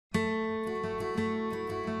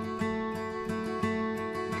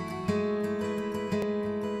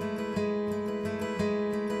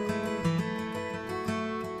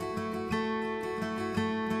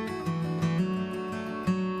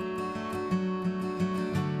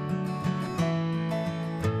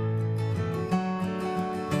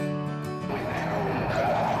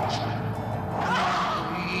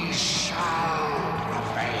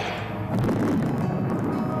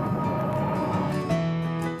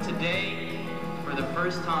today, for the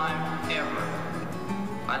first time ever,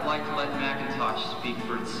 I'd like to let Macintosh speak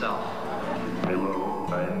for itself. Hello,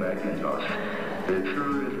 I'm Macintosh. It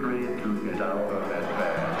sure is great to get out of that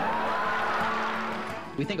bag.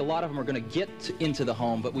 We think a lot of them are going to get into the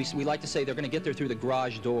home, but we like to say they're going to get there through the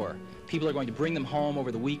garage door. People are going to bring them home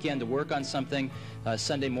over the weekend to work on something.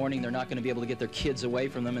 Sunday morning, they're not going to be able to get their kids away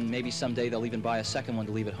from them, and maybe someday they'll even buy a second one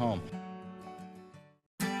to leave at home.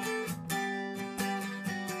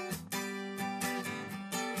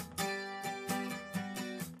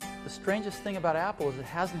 The strangest thing about Apple is it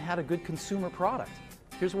hasn't had a good consumer product.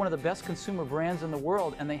 Here's one of the best consumer brands in the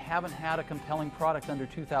world, and they haven't had a compelling product under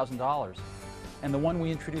 $2,000. And the one we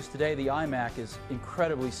introduced today, the iMac, is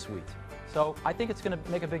incredibly sweet. So I think it's going to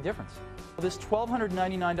make a big difference. This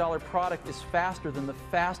 $1,299 product is faster than the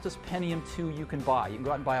fastest Pentium 2 you can buy. You can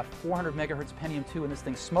go out and buy a 400 megahertz Pentium 2 and this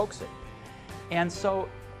thing smokes it. And so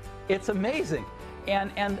it's amazing.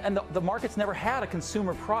 And the market's never had a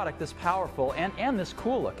consumer product this powerful and this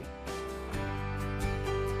cool looking.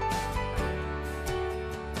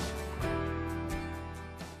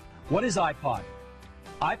 What is iPod?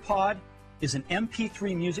 iPod is an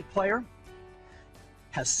MP3 music player,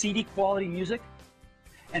 has CD quality music,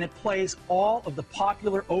 and it plays all of the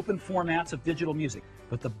popular open formats of digital music.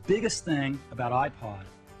 But the biggest thing about iPod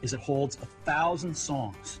is it holds 1,000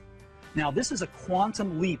 songs. Now this is a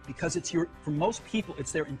quantum leap because for most people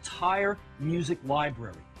it's their entire music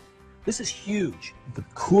library. This is huge. The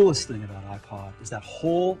coolest thing about iPod is that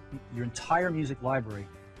your entire music library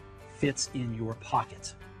fits in your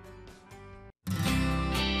pocket.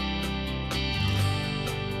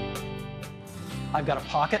 I've got a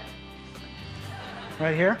pocket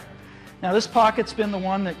right here. Now this pocket's been the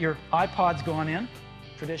one that your iPod's gone in,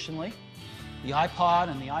 traditionally. The iPod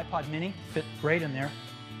and the iPod mini fit great in there.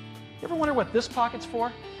 You ever wonder what this pocket's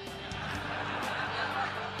for?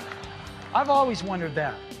 I've always wondered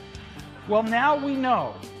that. Well, now we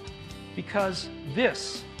know, because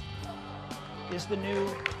this is the new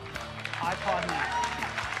iPod mini.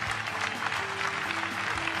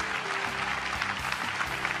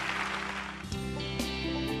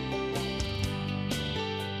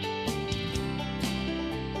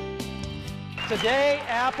 Today,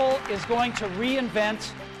 Apple is going to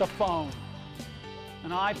reinvent the phone. An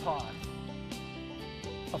iPod,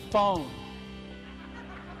 a phone,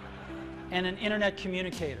 and an internet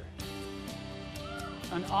communicator.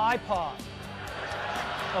 An iPod,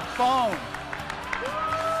 a phone.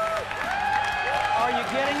 Are you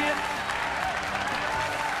getting it?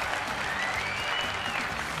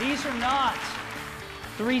 These are not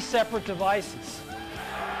three separate devices.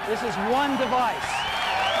 This is one device.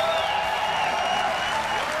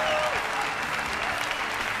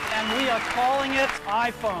 And we are calling it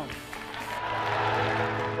iPhone.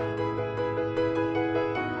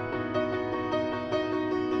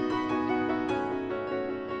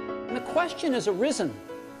 And the question has arisen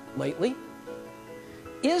lately,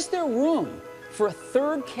 is there room for a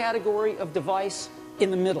third category of device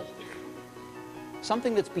in the middle?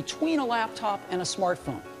 Something that's between a laptop and a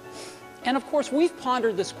smartphone. And of course, we've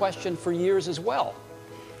pondered this question for years as well.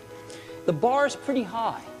 The bar is pretty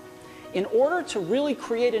high. In order to really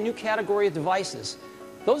create a new category of devices,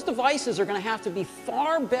 those devices are going to have to be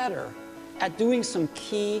far better at doing some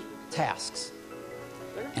key tasks.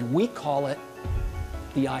 And we call it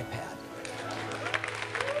the iPad.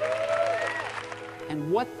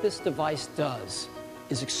 And what this device does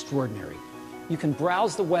is extraordinary. You can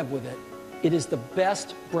browse the web with it. It is the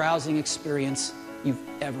best browsing experience you've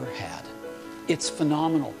ever had. It's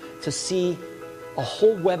phenomenal to see a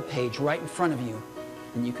whole web page right in front of you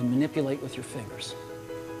and you can manipulate with your fingers.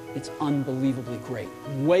 It's unbelievably great.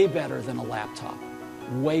 Way better than a laptop.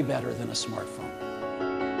 Way better than a smartphone.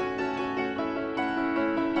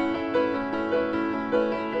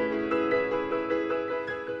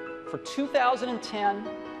 For 2010,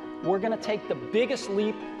 we're going to take the biggest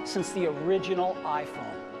leap since the original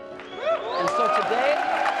iPhone. And so today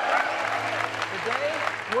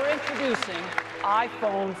we're introducing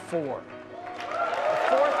iPhone 4, the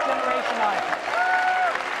 4th generation iPhone.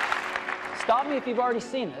 Stop me if you've already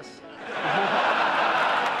seen this.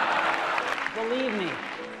 Believe me,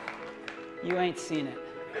 you ain't seen it.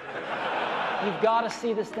 You've got to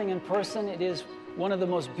see this thing in person. It is one of the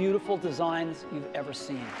most beautiful designs you've ever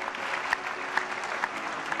seen.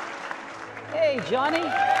 Hey, Johnny.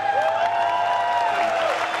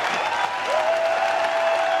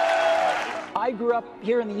 I grew up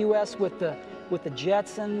here in the U.S. with the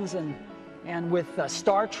Jetsons and with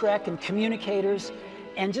Star Trek and communicators,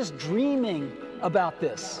 and just dreaming about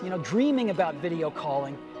this, dreaming about video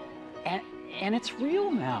calling, and it's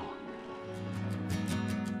real now.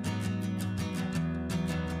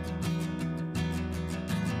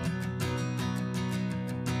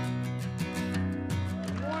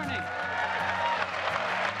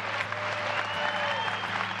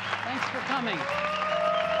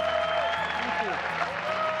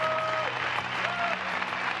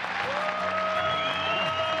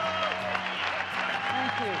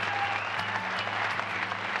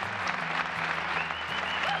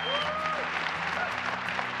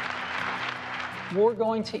 We're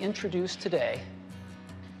going to introduce today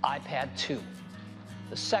iPad 2,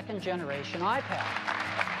 the second generation iPad.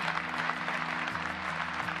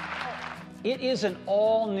 It is an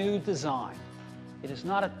all-new design. It is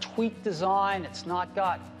not a tweaked design. It's not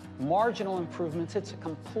got marginal improvements. It's a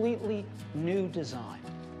completely new design.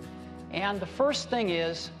 And the first thing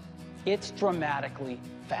is, it's dramatically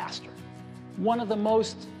faster. One of the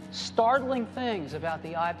most startling things about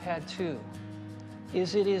the iPad 2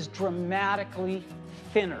 is it is dramatically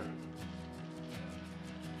thinner.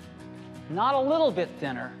 Not a little bit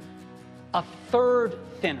thinner, a third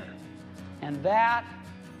thinner. And that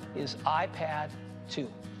is iPad 2.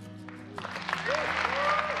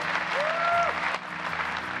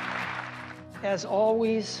 As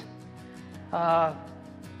always, I'd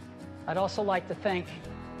also like to thank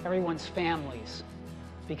everyone's families,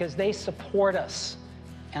 because they support us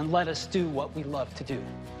and let us do what we love to do.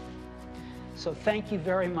 So thank you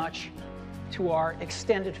very much to our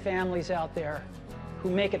extended families out there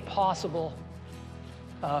who make it possible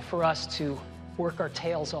for us to work our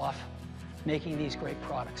tails off making these great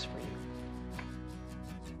products for you.